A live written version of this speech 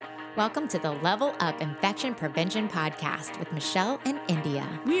Welcome to the Level Up Infection Prevention Podcast with Michelle and India,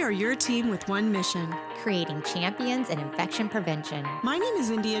 We are your team with one mission. creating champions in infection prevention. My name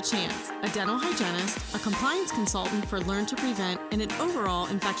is India Chance, a dental hygienist, a compliance consultant for Learn to Prevent, and an overall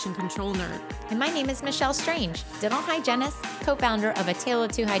infection control nerd. And my name is Michelle Strange, dental hygienist, co-founder of A Tale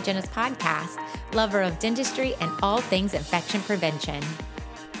of Two Hygienists podcast, lover of dentistry and all things infection prevention.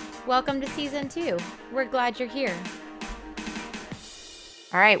 Welcome to season 2. We're glad you're here.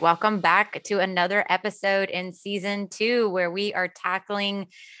 All right, welcome back to another episode in season 2, where we are tackling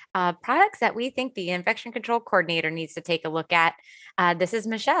products that we think the infection control coordinator needs to take a look at. This is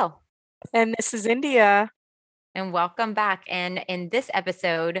Michelle. And this is India. And welcome back. And in this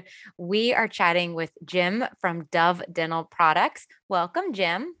episode, we are chatting with Jim from Dove Dental Products. Welcome,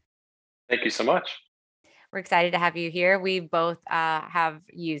 Jim. Thank you so much. We're excited to have you here. We both have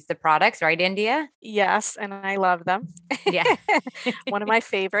used the products, right, India? Yes, and I love them. Yeah. One of my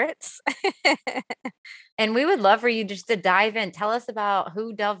favorites. And we would love for you just to dive in. Tell us about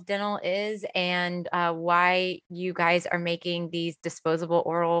who Dove Dental is and why you guys are making these disposable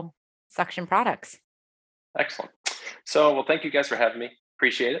oral suction products. Excellent. So, thank you guys for having me.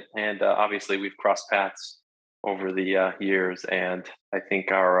 Appreciate it. And obviously, we've crossed paths over the years, and I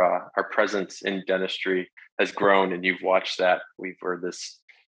think our presence in dentistry has grown, and you've watched that. We were this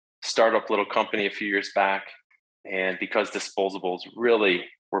startup little company a few years back, and because disposables really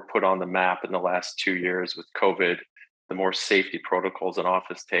were put on the map in the last 2 years with COVID, the more safety protocols an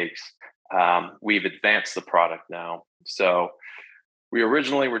office takes, we've advanced the product now. So we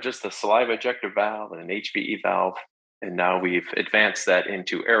originally were just a saliva ejector valve and an HVE valve, and now we've advanced that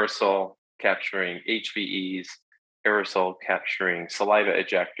into aerosol, capturing HVEs, aerosol capturing saliva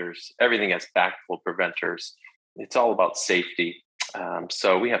ejectors, everything has backflow preventers. It's all about safety.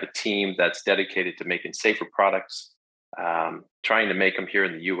 So we have a team that's dedicated to making safer products, trying to make them here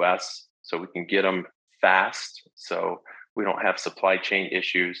in the US so we can get them fast, so we don't have supply chain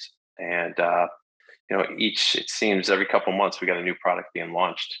issues. And it seems every couple months we got a new product being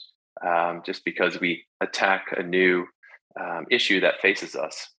launched, just because we attack a new issue that faces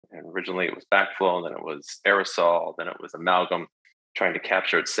us. And originally it was backflow, and then it was aerosol, then it was amalgam, trying to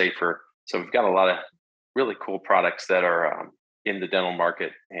capture it safer. So we've got a lot of really cool products that are in the dental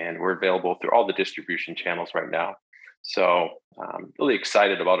market, and we're available through all the distribution channels right now. So really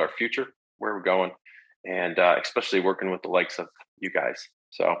excited about our future, where we're going, and especially working with the likes of you guys.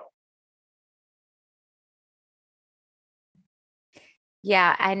 So.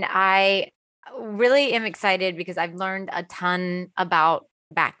 Yeah, and I really am excited because I've learned a ton about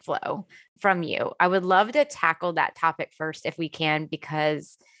backflow from you. I would love to tackle that topic first if we can,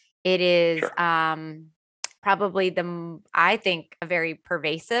 because it is Sure. Probably I think, a very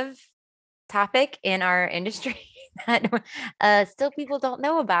pervasive topic in our industry that still people don't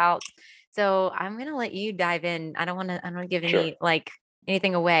know about. So I'm going to let you dive in. I don't want to give Sure.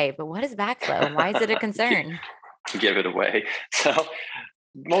 anything away, but what is backflow and why is it a concern? Give it away. So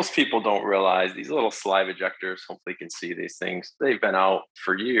most people don't realize these little saliva ejectors, hopefully you can see these things, they've been out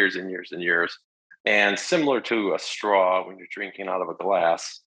for years and years and years. And similar to a straw when you're drinking out of a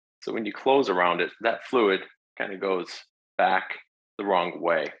glass. So when you close around it, that fluid kind of goes back the wrong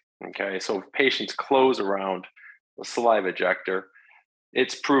way. Okay. So if patients close around the saliva ejector,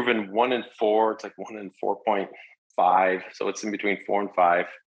 it's proven 1 in 4, it's like 1 in 4.5. So it's in between 4 and 5,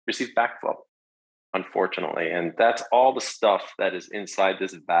 receive backflow, unfortunately. And that's all the stuff that is inside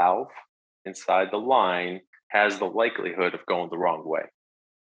this valve, inside the line, has the likelihood of going the wrong way.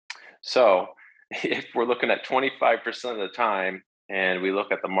 So if we're looking at 25% of the time, and we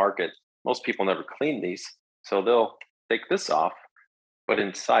look at the market, most people never clean these. So they'll take this off. But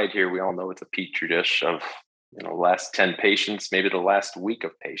inside here, we all know it's a petri dish of last 10 patients, maybe the last week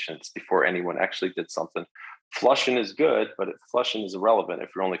of patients before anyone actually did something. Flushing is good, but flushing is irrelevant if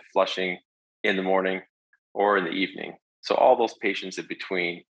you're only flushing in the morning or in the evening. So all those patients in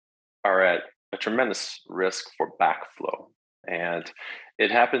between are at a tremendous risk for backflow. And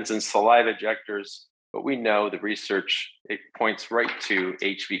it happens in saliva ejectors, but we know the research, it points right to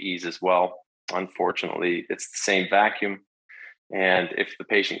HVEs as well. Unfortunately, it's the same vacuum. And if the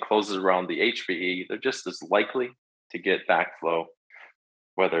patient closes around the HVE, they're just as likely to get backflow,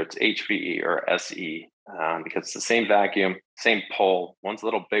 whether it's HVE or SE, because it's the same vacuum, same pull. One's a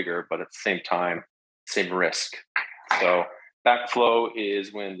little bigger, but at the same time, same risk. So backflow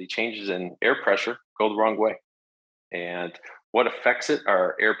is when the changes in air pressure go the wrong way. And what affects it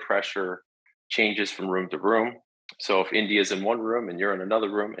are air pressure changes from room to room. So if India's in one room and you're in another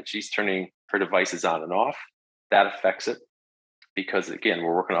room and she's turning her devices on and off, that affects it, because again,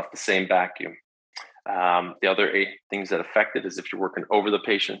 we're working off the same vacuum. The other things that affect it is if you're working over the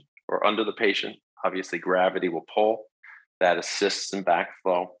patient or under the patient. Obviously, gravity will pull. That assists in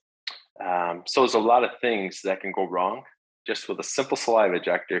backflow. So there's a lot of things that can go wrong just with a simple saliva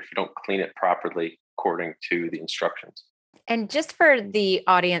ejector if you don't clean it properly according to the instructions. And just for the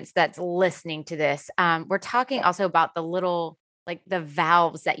audience that's listening to this, we're talking also about the little, like the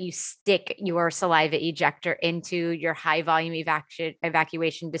valves that you stick your saliva ejector into, your high volume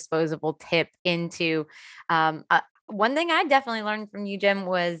evacuation disposable tip into. One thing I definitely learned from you, Jim,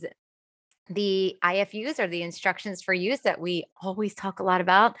 was the IFUs, or the instructions for use, that we always talk a lot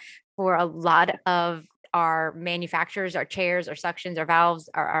about for a lot of our manufacturers, our chairs, our suctions, our valves,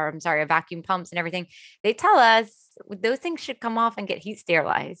 I'm sorry, our vacuum pumps and everything. They tell us those things should come off and get heat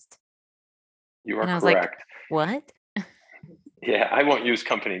sterilized. You are And I was like, correct. what? Yeah, I won't use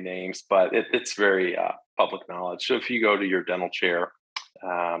company names, but it's very public knowledge. So if you go to your dental chair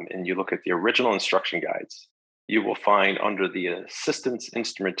and you look at the original instruction guides, you will find under the assistance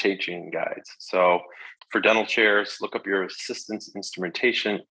instrumentation guides. So for dental chairs, look up your assistance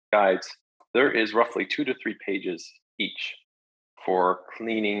instrumentation guides. There is roughly 2 to 3 pages each for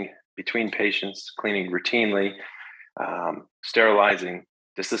cleaning between patients, cleaning routinely, sterilizing,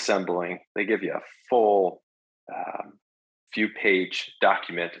 disassembling. They give you a full few page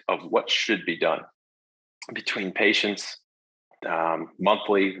document of what should be done between patients,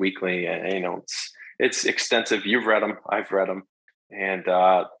 monthly, weekly, and it's extensive. You've read them, I've read them, and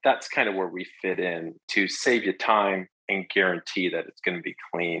that's kind of where we fit in to save you time and guarantee that it's going to be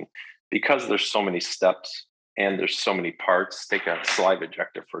clean, because there's so many steps and there's so many parts. Take a saliva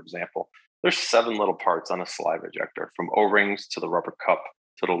ejector, for example. There's 7 little parts on a saliva ejector, from O-rings to the rubber cup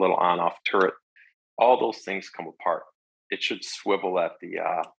to the little on-off turret. All those things come apart. It should swivel at the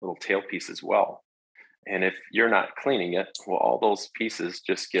little tailpiece as well. And if you're not cleaning it, well, all those pieces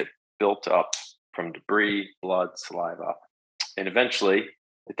just get built up from debris, blood, saliva. And eventually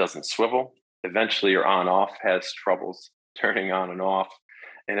it doesn't swivel. Eventually your on-off has troubles turning on and off.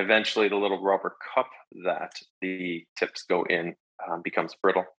 And eventually the little rubber cup that the tips go in becomes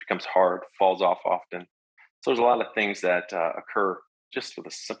brittle, becomes hard, falls off often. So there's a lot of things that occur just with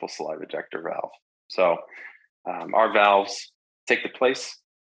a simple saliva ejector valve. So our valves take the place.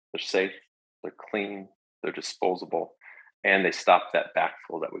 They're safe, they're clean, they're disposable, and they stop that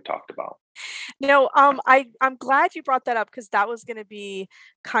backflow that we talked about. I'm glad you brought that up, because that was going to be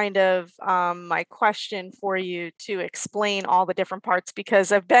kind of my question for you, to explain all the different parts,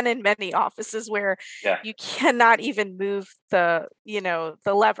 because I've been in many offices where Yeah. you cannot even move the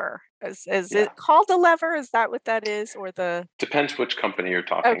lever. Is Yeah. it called a lever? Is that what that is? Or the Depends which company you're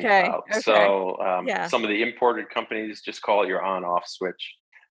talking Okay. about. Okay. So Yeah. some of the imported companies just call it your on-off switch.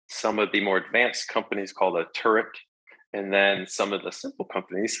 Some of the more advanced companies call it a turret. And then some of the simple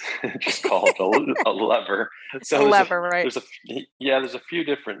companies just call it a lever. So A lever, right? there's a few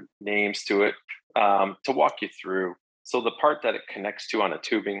different names to it to walk you through. So the part that it connects to on a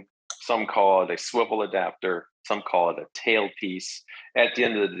tubing, some call it a swivel adapter, some call it a tailpiece. At the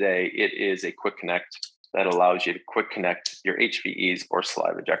end of the day, it is a quick connect that allows you to quick connect your HVEs or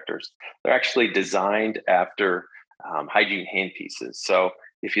saliva ejectors. They're actually designed after hygiene hand pieces. So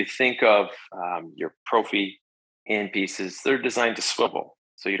if you think of your Profi hand pieces, they're designed to swivel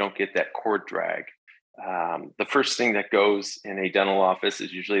so you don't get that cord drag. The first thing that goes in a dental office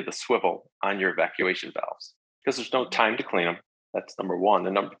is usually the swivel on your evacuation valves, because there's no time to clean them. That's number one.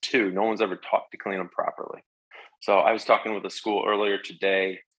 And number two, no one's ever taught to clean them properly. So I was talking with a school earlier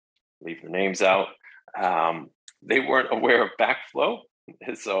today, leave their names out. They weren't aware of backflow.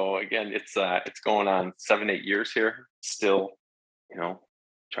 So again, it's going on 7-8 years here, still,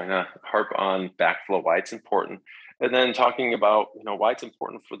 trying to harp on backflow, why it's important, and then talking about why it's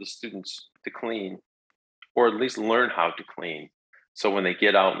important for the students to clean, or at least learn how to clean, so when they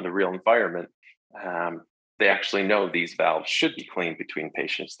get out in the real environment, they actually know these valves should be cleaned between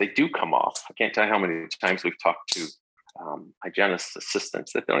patients. They do come off. I can't tell you how many times we've talked to hygienist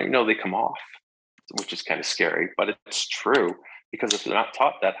assistants that don't even know they come off, which is kind of scary, but it's true, because if they're not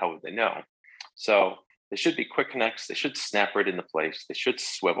taught that, how would they know? So they should be quick connects. They should snap right into place. They should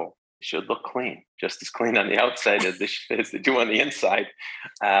swivel. They should look clean, just as clean on the outside as they do on the inside.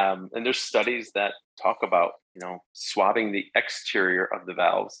 And there's studies that talk about, swabbing the exterior of the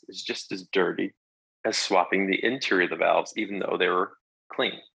valves is just as dirty as swapping the interior of the valves, even though they were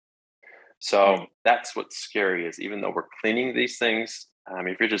clean. So that's what's scary, is even though we're cleaning these things,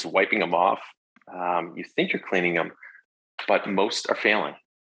 if you're just wiping them off, you think you're cleaning them, but most are failing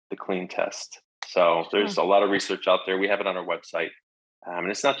the clean test. So there's a lot of research out there. We have it on our website. And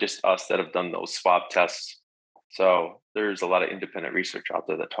it's not just us that have done those swab tests. So there's a lot of independent research out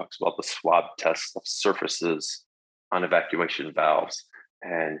there that talks about the swab tests of surfaces on evacuation valves.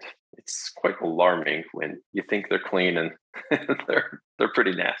 And it's quite alarming when you think they're clean and they're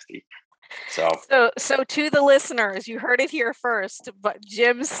pretty nasty. So to the listeners, you heard it here first, but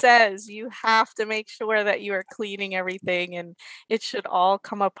Jim says you have to make sure that you are cleaning everything, and it should all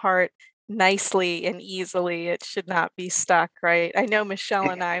come apart nicely and easily. It should not be stuck, right? I know Michelle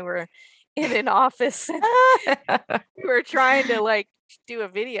and I were in an office and we were trying to like do a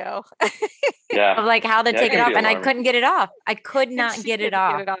video. Yeah. Of like how to Yeah, take it can off, be and I alarming. couldn't get it off. I could And not she get it couldn't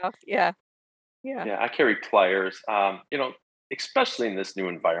off. get it off. Yeah. Yeah. Yeah, I carry pliers. Especially in this new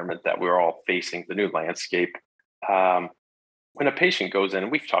environment that we're all facing, the new landscape. Um, when a patient goes in,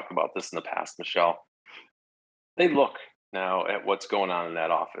 and we've talked about this in the past, Michelle, they look now at what's going on in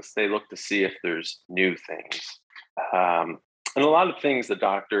that office. They look to see if there's new things. And a lot of things the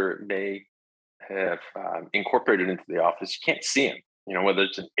doctor may have incorporated into the office, you can't see them, whether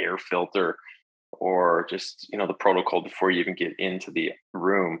it's an air filter or just, the protocol before you even get into the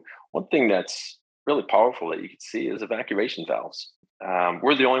room. One thing that's really powerful that you can see is evacuation valves.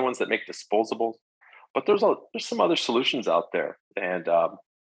 We're the only ones that make disposables, but there's some other solutions out there. And,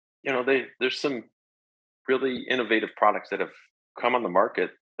 there's some really innovative products that have come on the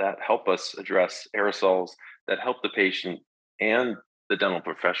market that help us address aerosols, that help the patient and the dental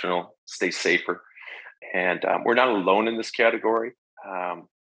professional stay safer. And we're not alone in this category.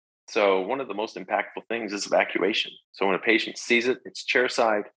 So one of the most impactful things is evacuation. So when a patient sees it, it's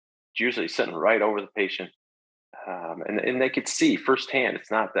chairside, it's usually sitting right over the patient. And they could see firsthand,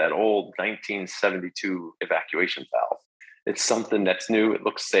 it's not that old 1972 evacuation valve. It's something that's new, it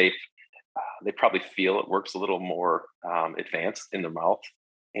looks safe. They probably feel it works a little more advanced in their mouth.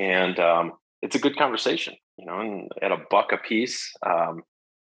 And it's a good conversation, and at $1 a piece,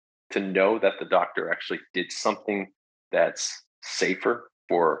 to know that the doctor actually did something that's safer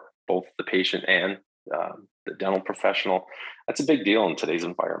for both the patient and the dental professional. That's a big deal in today's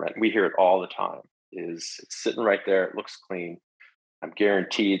environment. We hear it all the time. It's sitting right there. It looks clean. I'm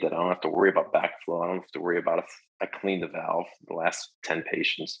guaranteed that I don't have to worry about backflow. I don't have to worry about if I clean the valve the last 10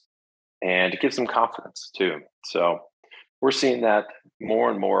 patients. And it gives them confidence too. So we're seeing that more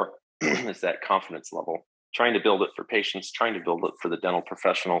and more is that confidence level, trying to build it for patients, trying to build it for the dental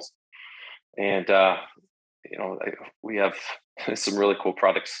professionals. And, we have some really cool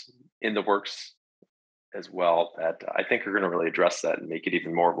products in the works as well that I think are going to really address that and make it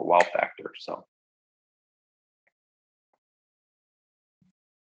even more of a wow factor.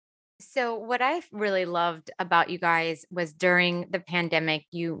 So what I really loved about you guys was during the pandemic,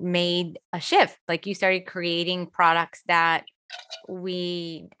 you made a shift. Like you started creating products that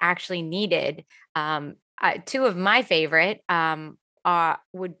we actually needed. Two of my favorite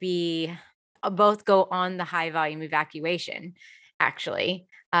would be both go on the high volume evacuation, actually.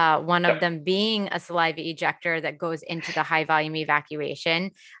 One of them being a saliva ejector that goes into the high volume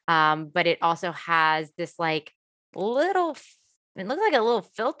evacuation. But it also has this like little it looks like a little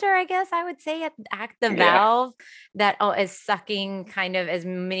filter, I guess I would say, at the valve that is sucking kind of as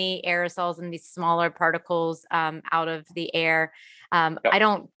many aerosols and these smaller particles out of the air. I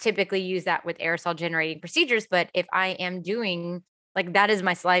don't typically use that with aerosol generating procedures, but if I am doing like that is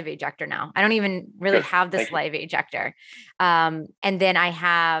my saliva ejector now. I don't even really have the saliva ejector. And then I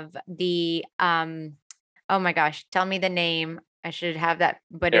have the oh my gosh, tell me the name. I should have that,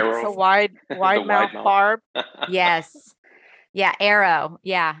 but It's a wide mouth barb. Yes. Yeah, Arrow.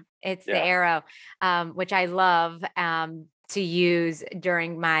 Yeah, it's the Arrow, which I love to use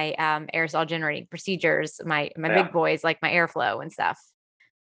during my aerosol generating procedures, my big boys like my airflow and stuff.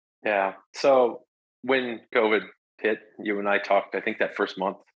 Yeah. So when COVID hit, you and I talked, I think that first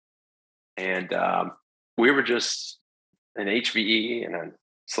month, and we were just an HVE and a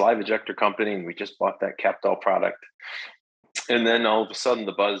saliva ejector company, and we just bought that Captol product. And then all of a sudden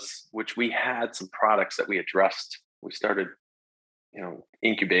the buzz, which we had some products that we addressed, we started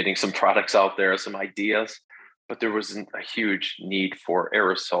incubating some products out there, some ideas, but there wasn't a huge need for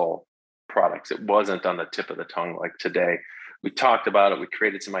aerosol products. It wasn't on the tip of the tongue like today. We talked about it, we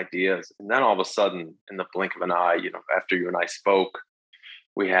created some ideas, and then all of a sudden, in the blink of an eye, after you and I spoke,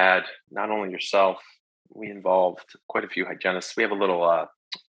 we had not only yourself, we involved quite a few hygienists. We have a little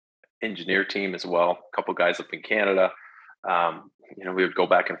engineer team as well, a couple guys up in Canada. We would go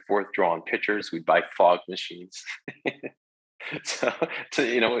back and forth drawing pictures. We'd buy fog machines. So,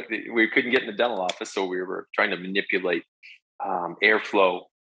 we couldn't get in the dental office, so we were trying to manipulate airflow.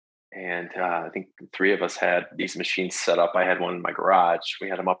 And I think the three of us had these machines set up. I had one in my garage. We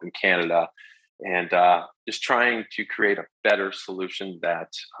had them up in Canada, and just trying to create a better solution. That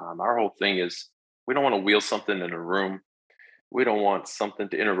our whole thing is, we don't want to wheel something in a room. We don't want something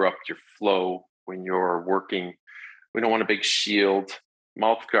to interrupt your flow when you're working. We don't want a big shield.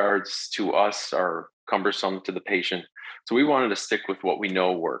 Mouth guards to us are cumbersome to the patient. So we wanted to stick with what we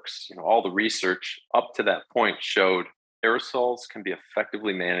know works. All the research up to that point showed aerosols can be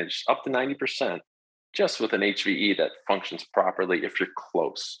effectively managed up to 90% just with an HVE that functions properly if you're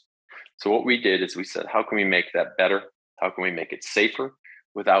close. So what we did is we said, how can we make that better? How can we make it safer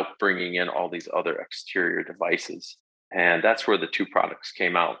without bringing in all these other exterior devices? And that's where the two products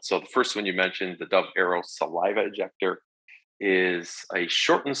came out. So the first one you mentioned, the Dove Aero saliva ejector, is a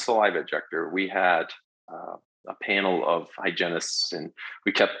shortened saliva ejector. We had a panel of hygienists and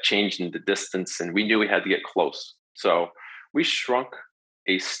we kept changing the distance and we knew we had to get close. So we shrunk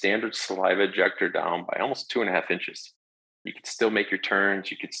a standard saliva ejector down by almost 2.5 inches. You could still make your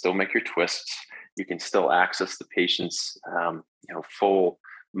turns, you could still make your twists, you can still access the patient's full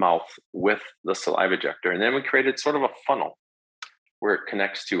mouth with the saliva ejector. And then we created sort of a funnel where it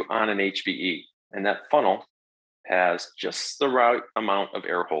connects to on an HVE. And that funnel has just the right amount of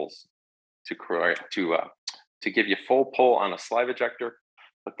air holes to give you full pull on a saliva ejector,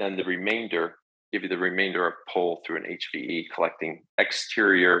 but then give you the remainder of pull through an HVE, collecting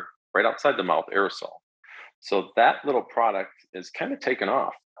exterior right outside the mouth aerosol. So that little product is kind of taken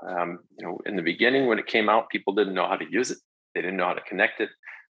off. In the beginning when it came out, people didn't know how to use it. They didn't know how to connect it.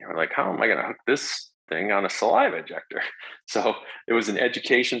 They were like, how am I going to hook this thing on a saliva ejector? So it was an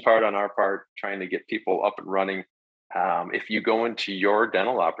education part on our part, trying to get people up and running. If you go into your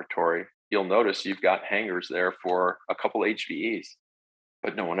dental laboratory, you'll notice you've got hangers there for a couple HVEs,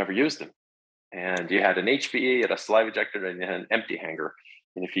 but no one ever used them. And you had an HVE at a saliva ejector and you had an empty hanger.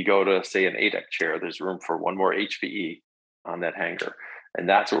 And if you go to, say, an ADEC chair, there's room for one more HVE on that hanger. And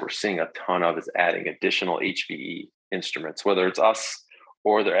that's what we're seeing a ton of, is adding additional HVE instruments, whether it's us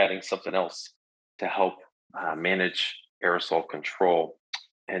or they're adding something else to help manage aerosol control.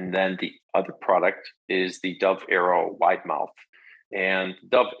 And then the other product is the Dove Aero Wide Mouth. And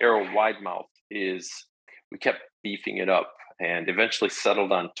Dove Aero Wide Mouth we kept beefing it up and eventually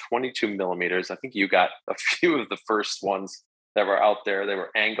settled on 22 millimeters. I think you got a few of the first ones that were out there. They were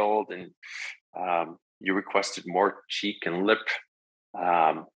angled and you requested more cheek and lip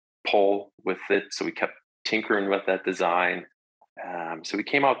pull with it. So we kept tinkering with that design. So we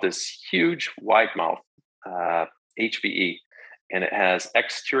came out this huge wide mouth HVE, and it has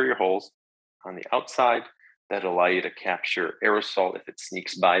exterior holes on the outside that allow you to capture aerosol if it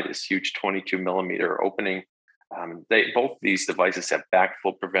sneaks by this huge 22 millimeter opening. Both these devices have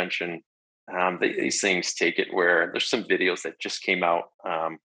backflow prevention. These things take it where there's some videos that just came out.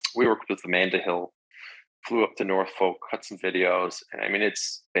 We worked with Amanda Hill, flew up to Norfolk, cut some videos, and I mean,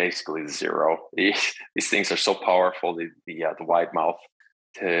 it's basically zero. These things are so powerful. The wide mouth,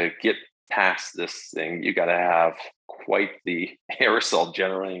 to get past this thing, you got to have quite the aerosol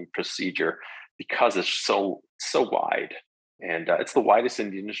generating procedure because it's so wide, and it's the widest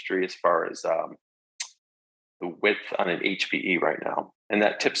in the industry as far as the width on an HPE right now. And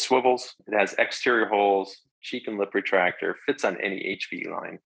that tip swivels. It has exterior holes, cheek and lip retractor, fits on any HPE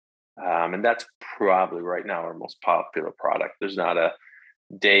line. And that's probably right now our most popular product. There's not a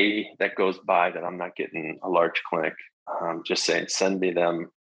day that goes by that I'm not getting a large clinic just saying, send me them,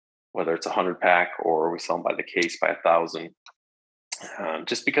 whether it's 100-pack or we sell them by the case by 1,000.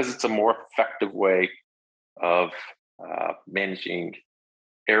 Just because it's a more effective way of managing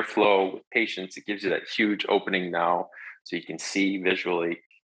airflow with patients. It gives you that huge opening now so you can see visually.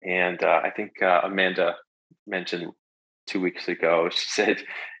 And I think Amanda mentioned 2 weeks ago, she said,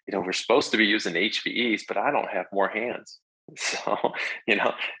 we're supposed to be using HVEs, but I don't have more hands. So,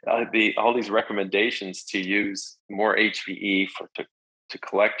 all these recommendations to use more HVE to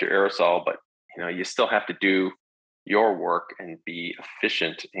collect your aerosol, but you still have to do your work and be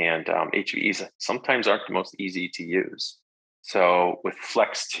efficient. And HVEs sometimes aren't the most easy to use. So with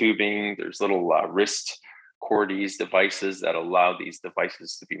flex tubing, there's little wrist Cordes devices that allow these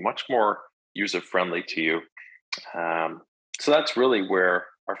devices to be much more user-friendly to you. So that's really where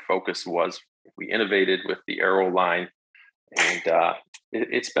our focus was. We innovated with the Aero line, and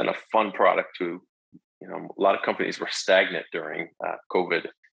it's been a fun product to, a lot of companies were stagnant during COVID.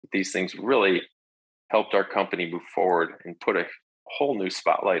 These things really helped our company move forward and put a whole new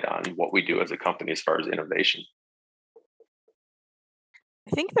spotlight on what we do as a company as far as innovation.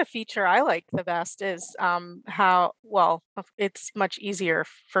 I think the feature I like the best is how well it's much easier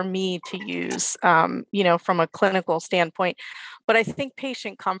for me to use, from a clinical standpoint. But I think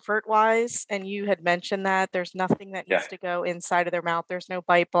patient comfort wise, and you had mentioned that there's nothing that needs to go inside of their mouth. There's no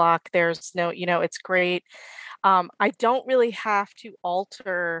bite block. There's no, it's great. I don't really have to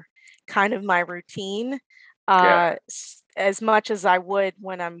alter kind of my routine as much as I would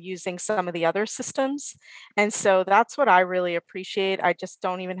when I'm using some of the other systems. And so that's what I really appreciate. I just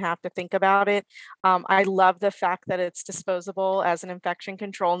don't even have to think about it. I love the fact that it's disposable. As an infection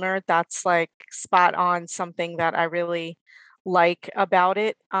control nerd, that's like spot on something that I really like about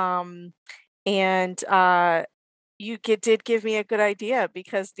it. And did give me a good idea,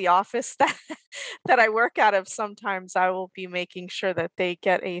 because the office that that I work out of, sometimes I will be making sure that they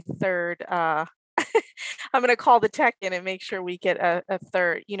get a third. I'm going to call the tech in and make sure we get a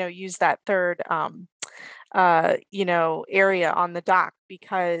third. Use that third. Area on the dock,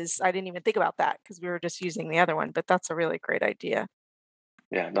 because I didn't even think about that because we were just using the other one. But that's a really great idea.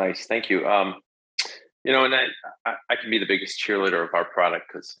 Yeah, nice. Thank you. And I can be the biggest cheerleader of our product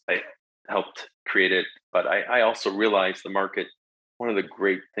because I helped create it, but I also realized the market. One of the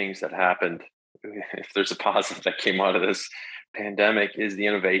great things that happened, if there's a positive that came out of this pandemic, is the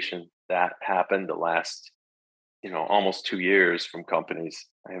innovation that happened the last, almost 2 years from companies.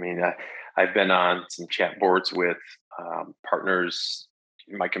 I mean, I've been on some chat boards with partners,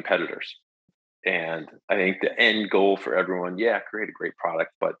 my competitors, and I think the end goal for everyone, create a great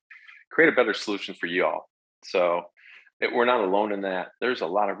product, but create a better solution for you all. So we're not alone in that. There's a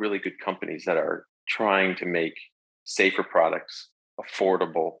lot of really good companies that are trying to make safer products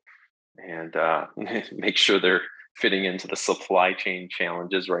affordable and make sure they're fitting into the supply chain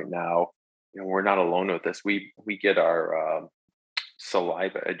challenges right now. We're not alone with this. We get our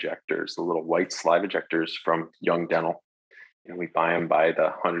saliva ejectors, the little white saliva ejectors from Young Dental. We buy them by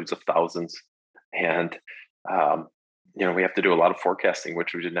the hundreds of thousands, and we have to do a lot of forecasting,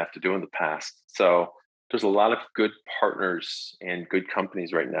 which we didn't have to do in the past. So there's a lot of good partners and good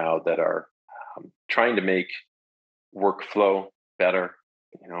companies right now that are trying to make workflow better.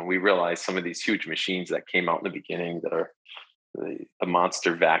 We realize some of these huge machines that came out in the beginning that are the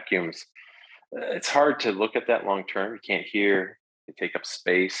monster vacuums. It's hard to look at that long term. You can't hear. They take up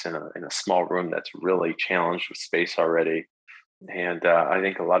space in a small room that's really challenged with space already. And I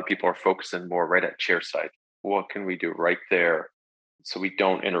think a lot of people are focusing more right at chair side. What can we do right there so we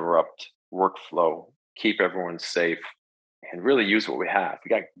don't interrupt workflow, keep everyone safe, and really use what we have?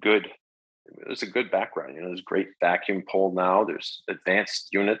 There's a good background. There's great vacuum pull now. There's advanced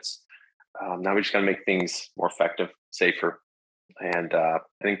units. Now we just got to make things more effective, safer. And I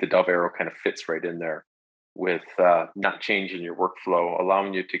think the Dove Arrow kind of fits right in there with not changing your workflow,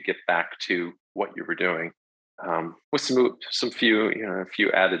 allowing you to get back to what you were doing with a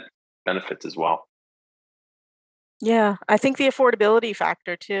few added benefits as well. Yeah, I think the affordability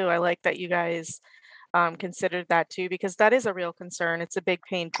factor too. I like that you guys considered that too, because that is a real concern. It's a big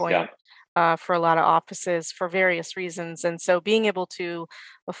pain point for a lot of offices for various reasons. And so being able to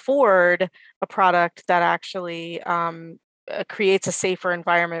afford a product that actually creates a safer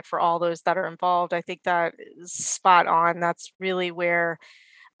environment for all those that are involved, I think that is spot on. That's really where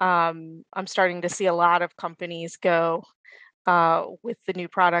I'm starting to see a lot of companies go with the new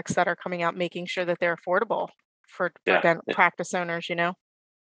products that are coming out, making sure that they're affordable for dental practice owners.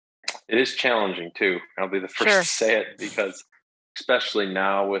 It is challenging too. I'll be the first to say it, because especially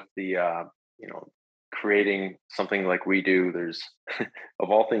now with the creating something like we do, there's of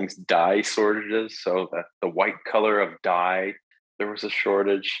all things dye shortages. So that the white color of dye, there was a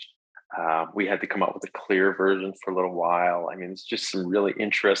shortage. We had to come up with a clear version for a little while. I mean, it's just some really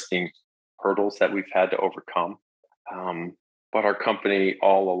interesting hurdles that we've had to overcome. But our company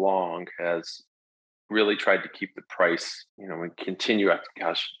all along has really tried to keep the price, and continue.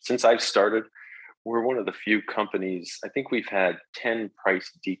 Since I've started, we're one of the few companies, I think we've had 10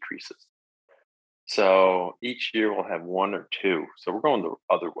 price decreases. So each year we'll have one or two. So we're going the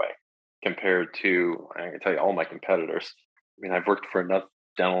other way compared to, I can tell you, all my competitors. I mean, I've worked for enough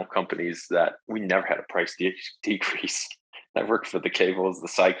dental companies that we never had a price decrease. I've worked for the Cables, the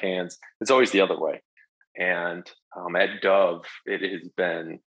Sycans. It's always the other way. And at Dove, it has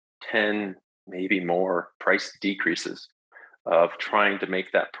been 10, maybe more price decreases of trying to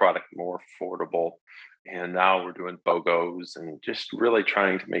make that product more affordable. And now we're doing BOGOs and just really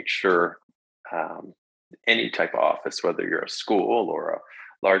trying to make sure any type of office, whether you're a school or a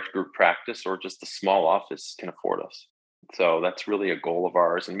large group practice or just a small office, can afford us. So that's really a goal of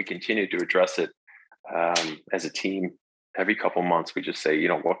ours. And we continue to address it as a team. Every couple months, we just say,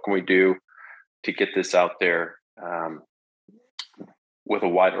 what can we do to get this out there with a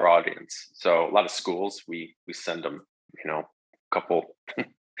wider audience? So a lot of schools, we send them,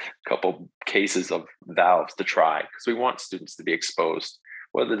 couple cases of valves to try, because we want students to be exposed,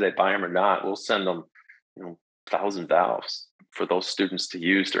 whether they buy them or not. We'll send them 1,000 valves for those students to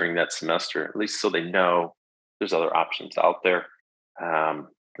use during that semester, at least so they know there's other options out there. And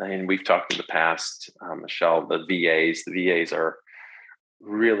And we've talked in the past, Michelle, the VAs are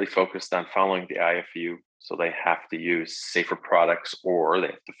really focused on following the IFU. So they have to use safer products or they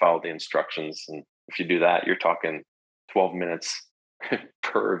have to follow the instructions. And if you do that, you're talking 12 minutes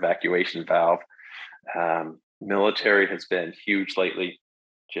per evacuation valve. Military has been huge lately,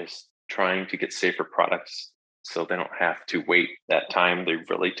 just trying to get safer products so they don't have to wait that time. They've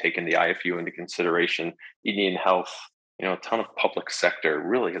really taken the IFU into consideration. Indian Health, a ton of public sector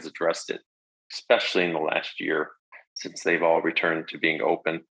really has addressed it, especially in the last year since they've all returned to being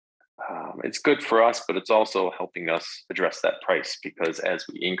open. It's good for us, but it's also helping us address that price because as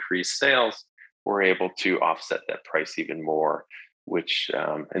we increase sales, we're able to offset that price even more, which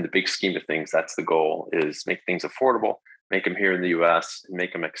in the big scheme of things, that's the goal, is make things affordable, make them here in the US, and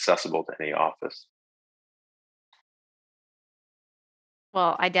make them accessible to any office.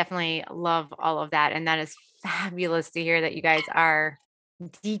 Well, I definitely love all of that. And that is fabulous to hear that you guys are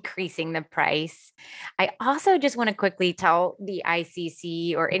decreasing the price. I also just want to quickly tell the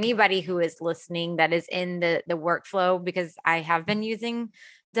ICC or anybody who is listening that is in the workflow, because I have been using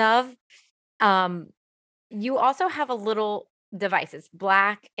Dove. Um, you also have a little device. It's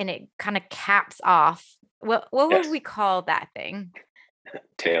black and it kind of caps off. What would Yes, we call that thing?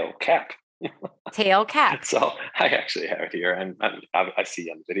 tail cap. Tail cap. So I actually have it here, and I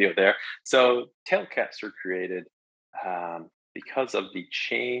see on the video there. So tail caps were created because of the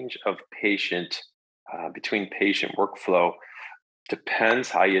change of patient between patient workflow. Depends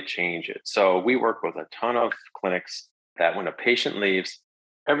how you change it. So we work with a ton of clinics that when a patient leaves,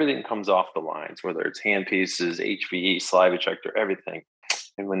 everything comes off the lines, whether it's hand pieces, HVE, slide ejector, everything.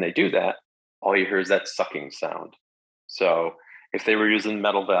 And when they do that, all you hear is that sucking sound. So if they were using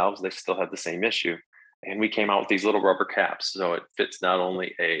metal valves, they still had the same issue. And we came out with these little rubber caps. So it fits not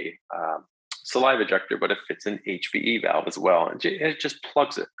only a saliva ejector, but it fits an HVE valve as well. And it just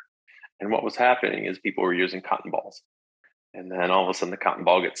plugs it. And what was happening is people were using cotton balls. And then all of a sudden the cotton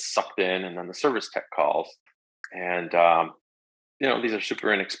ball gets sucked in and then the service tech calls. And, these are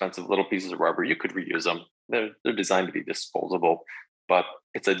super inexpensive little pieces of rubber. You could reuse them. They're designed to be disposable, but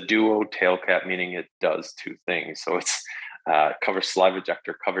it's a duo tail cap, meaning it does two things. So it's covers saliva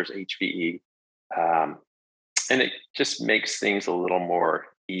ejector, covers HVE, and it just makes things a little more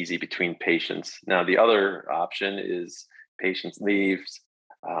easy between patients. Now, the other option is patients leaves,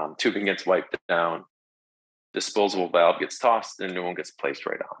 tubing gets wiped down, disposable valve gets tossed, and a new one gets placed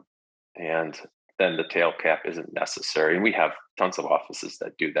right on. And then the tail cap isn't necessary. And we have tons of offices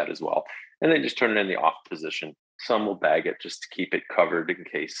that do that as well. And they just turn it in the off position. Some will bag it just to keep it covered in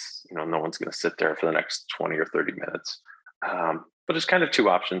case, no one's going to sit there for the next 20 or 30 minutes. But there's kind of two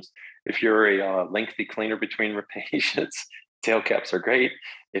options. If you're a lengthy cleaner between patients, tail caps are great.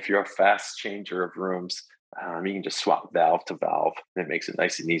 If you're a fast changer of rooms, you can just swap valve to valve and it makes it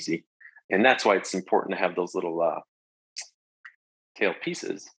nice and easy. And that's why it's important to have those little tail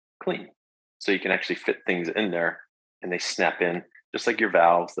pieces clean. So you can actually fit things in there and they snap in just like your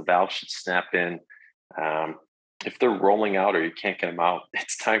valves. The valves should snap in. If they're rolling out or you can't get them out,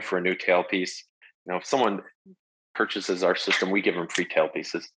 it's time for a new tail piece. If someone purchases our system, we give them free tail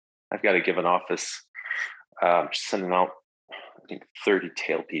pieces. I've got to give an office sending out, I think, 30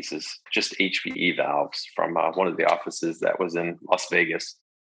 tail pieces, just HVE valves from one of the offices that was in Las Vegas.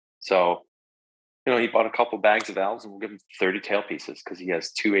 So, he bought a couple bags of valves and we'll give him 30 tail pieces because he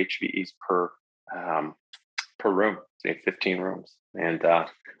has 2 HVEs per room. So he had 15 rooms. And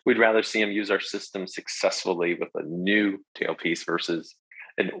we'd rather see him use our system successfully with a new tailpiece versus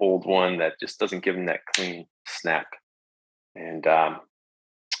an old one that just doesn't give him that clean snap. And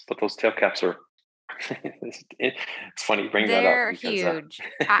but those tail caps are it's funny you bring that up They're because huge.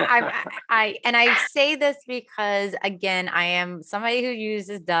 I say this because again, I am somebody who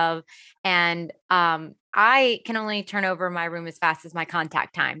uses Dove, and I can only turn over my room as fast as my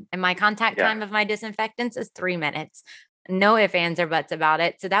contact time, and my contact yeah, time of my disinfectants is 3 minutes. No ifs, ands, or buts about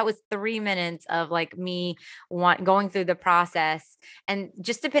it. So that was 3 minutes of like me going through the process. And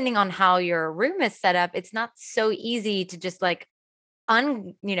just depending on how your room is set up, it's not so easy to just like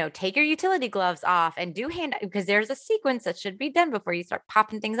take your utility gloves off and do hand, because there's a sequence that should be done before you start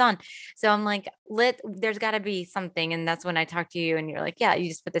popping things on. So I'm like, there's got to be something. And that's when I talk to you and you're like, yeah, you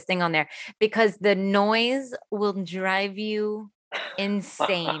just put this thing on there because the noise will drive you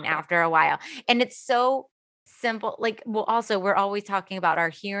insane after a while. And it's so simple. Like, well, also we're always talking about our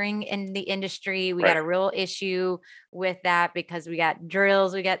hearing in the industry. We got right. a real issue with that because we got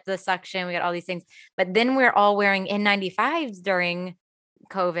drills, we got the suction, we got all these things. But then we're all wearing N95s during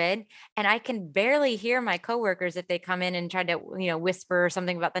COVID, and I can barely hear my coworkers if they come in and try to, whisper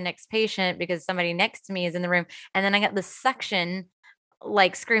something about the next patient because somebody next to me is in the room. And then I got the suction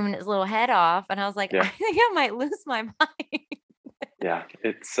like screaming his little head off. And I was like, I Yeah. think I might lose my mind. Yeah.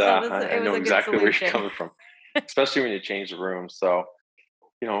 It's, So I it was know a good exactly where you're solution. coming from, especially when you change the room. So,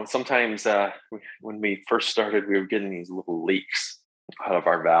 sometimes when we first started, we were getting these little leaks out of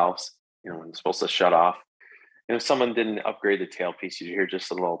our valves, when it's supposed to shut off. And if someone didn't upgrade the tailpiece, you'd hear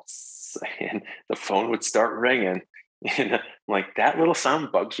just a little tss, and the phone would start ringing. And I'm like, that little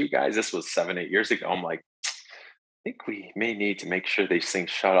sound bugs you guys? This was 7, 8 years ago. I'm like, I think we may need to make sure these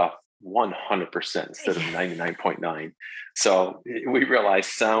things shut off 100% instead of 99.9. So we realize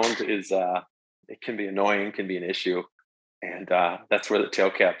sound is, it can be annoying, can be an issue. And that's where the tail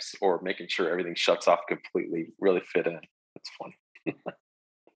caps or making sure everything shuts off completely really fit in. It's fun.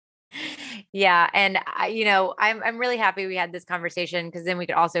 Yeah, and I'm really happy we had this conversation because then we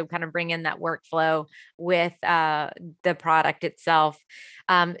could also kind of bring in that workflow with the product itself.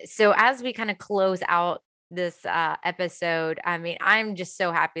 So as we kind of close out this episode, I mean, I'm just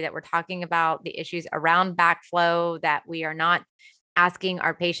so happy that we're talking about the issues around backflow, that we are not asking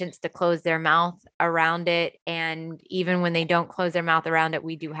our patients to close their mouth around it. And even when they don't close their mouth around it,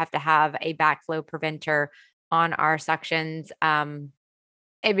 we do have to have a backflow preventer on our suctions.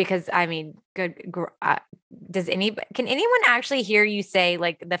 Because I mean, can anyone actually hear you say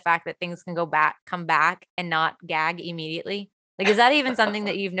like the fact that things can come back and not gag immediately? Like, is that even something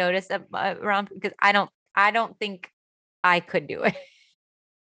that you've noticed around? Because I don't think I could do it.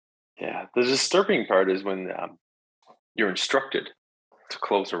 Yeah. The disturbing part is when you're instructed to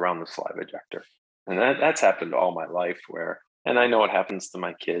close around the saliva ejector. And that's happened all my life and I know it happens to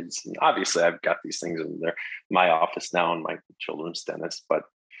my kids. And obviously I've got these things in my office now and my children's dentist, but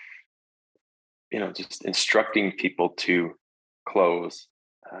just instructing people to close.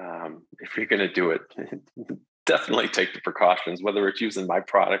 If you're going to do it, definitely take the precautions, whether it's using my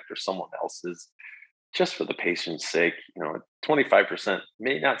product or someone else's, just for the patient's sake. 25%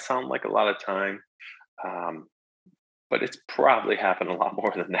 may not sound like a lot of time, but it's probably happened a lot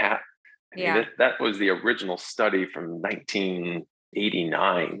more than that. I mean, that was the original study from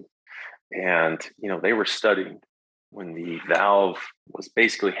 1989. And, they were studying when the valve was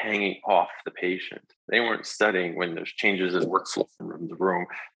basically hanging off the patient. They weren't studying when there's changes in workflow from room to room.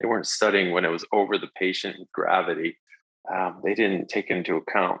 They weren't studying when it was over the patient with gravity. They didn't take into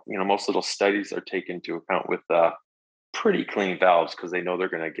account, most little studies are taken into account with pretty clean valves because they know they're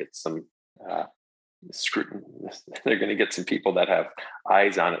going to get some scrutiny. They're going to get some people that have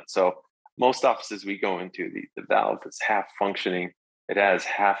eyes on it. So most offices we go into, the valve is half functioning. It has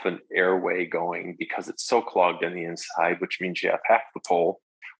half an airway going because it's so clogged on the inside, which means you have half the pull,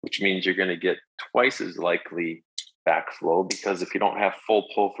 which means you're going to get twice as likely backflow, because if you don't have full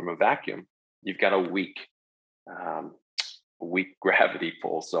pull from a vacuum, you've got a weak gravity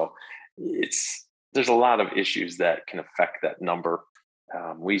pull. So there's a lot of issues that can affect that number.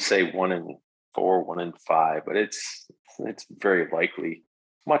 We say 1 in 4, 1 in 5, but it's very likely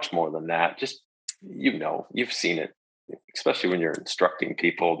much more than that. Just, you've seen it, especially when you're instructing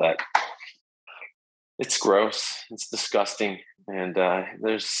people, that it's gross, it's disgusting. And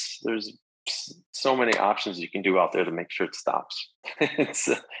there's so many options you can do out there to make sure it stops. It's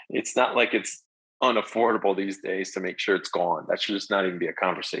not like it's unaffordable these days to make sure it's gone. That should just not even be a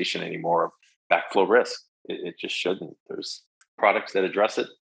conversation anymore of backflow risk. It just shouldn't. There's products that address it.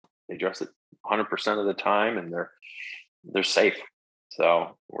 They address it 100% of the time, and they're safe.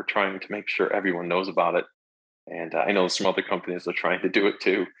 So we're trying to make sure everyone knows about it. And I know some other companies are trying to do it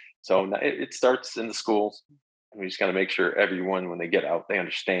too. So it starts in the schools. We just got to make sure everyone, when they get out, they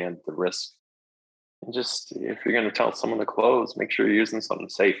understand the risk. And just, if you're going to tell someone to close, make sure you're using something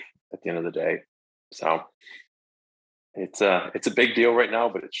safe at the end of the day. So it's a big deal right now,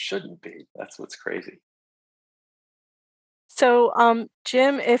 but it shouldn't be. That's what's crazy. So,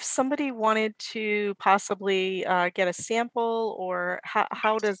 Jim, if somebody wanted to possibly get a sample, or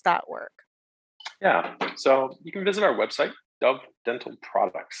how does that work? Yeah. So you can visit our website, Dove Dental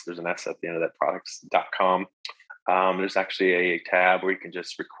Products. There's an S at the end of that, products.com. There's actually a tab where you can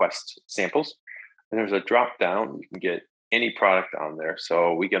just request samples. And there's a drop down. You can get any product on there.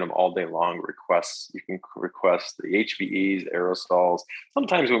 So we get them all day long requests. You can request the HVEs, aerosols.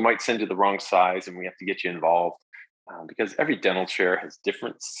 Sometimes we might send you the wrong size and we have to get you involved because every dental chair has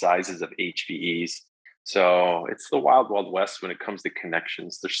different sizes of HVEs. So it's the wild, wild west when it comes to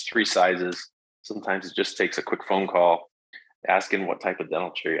connections. There's 3 sizes. Sometimes it just takes a quick phone call asking what type of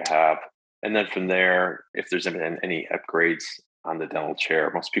dental chair you have. And then from there, if there's been any upgrades on the dental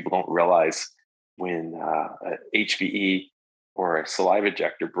chair, most people don't realize when a HVE or a saliva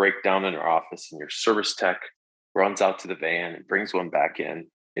ejector break down in our office and your service tech runs out to the van and brings one back in,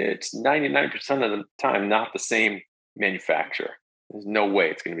 it's 99% of the time not the same manufacturer. There's no way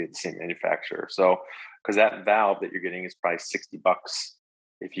it's going to be the same manufacturer. So, because that valve that you're getting is probably $60.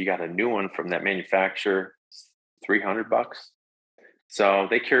 If you got a new one from that manufacturer, $300. So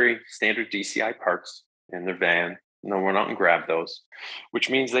they carry standard DCI parts in their van. And they'll run out and grab those, which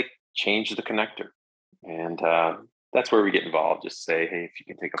means they change the connector. And that's where we get involved. Just say, hey, if you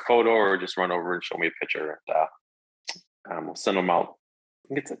can take a photo or just run over and show me a picture. And we'll send them out. I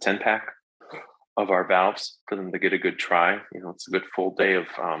think it's a 10-pack of our valves for them to get a good try. It's a good full day of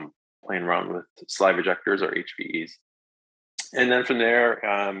playing around with slide ejectors or HVEs. And then from there,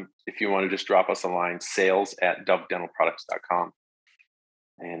 if you want to just drop us a line, sales@dovedentalproducts.com.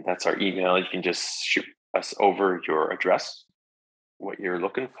 And that's our email. You can just shoot us over your address, what you're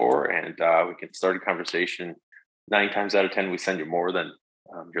looking for, and we can start a conversation. 9 times out of 10, we send you more than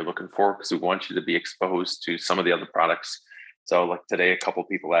you're looking for, because we want you to be exposed to some of the other products. So like today, a couple of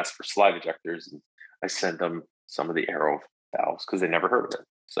people asked for slide ejectors, and I sent them some of the Aero valves because they never heard of it.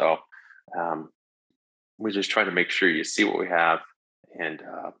 So we just try to make sure you see what we have. And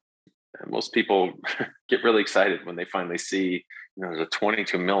most people get really excited when they finally see, there's a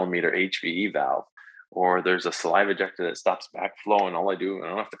 22 millimeter HVE valve, or there's a saliva ejector that stops backflow, and I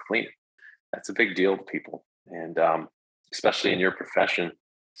don't have to clean it. That's a big deal to people. And especially in your profession,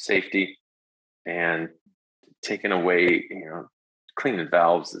 safety and taking away, cleaning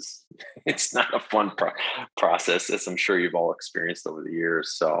valves it's not a fun process, as I'm sure you've all experienced over the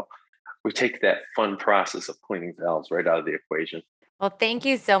years. So we take that fun process of cleaning valves right out of the equation. Well, thank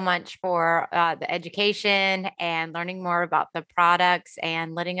you so much for the education and learning more about the products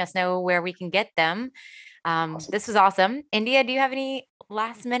and letting us know where we can get them. Awesome. This was awesome. India, do you have any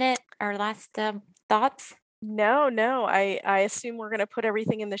last minute or last thoughts? No. I assume we're going to put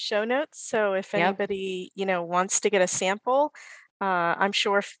everything in the show notes. So if Yep. anybody, wants to get a sample, I'm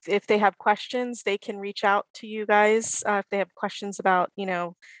sure if they have questions, they can reach out to you guys. If they have questions about,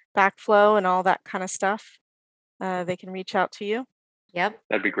 backflow and all that kind of stuff, they can reach out to you. Yep.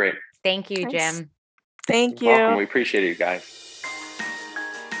 That'd be great. Thank you, Nice. Jim. Thank You're welcome. you. We appreciate it, guys.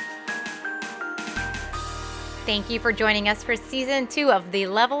 Thank you for joining us for season 2 of the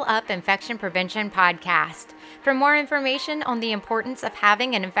Level Up Infection Prevention Podcast. For more information on the importance of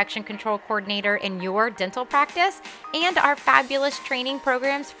having an infection control coordinator in your dental practice and our fabulous training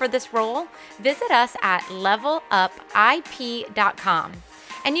programs for this role, visit us at levelupip.com.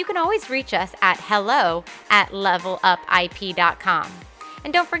 And you can always reach us at hello@levelupip.com.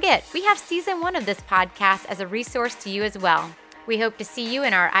 And don't forget, we have season 1 of this podcast as a resource to you as well. We hope to see you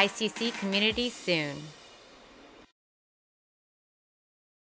in our ICC community soon.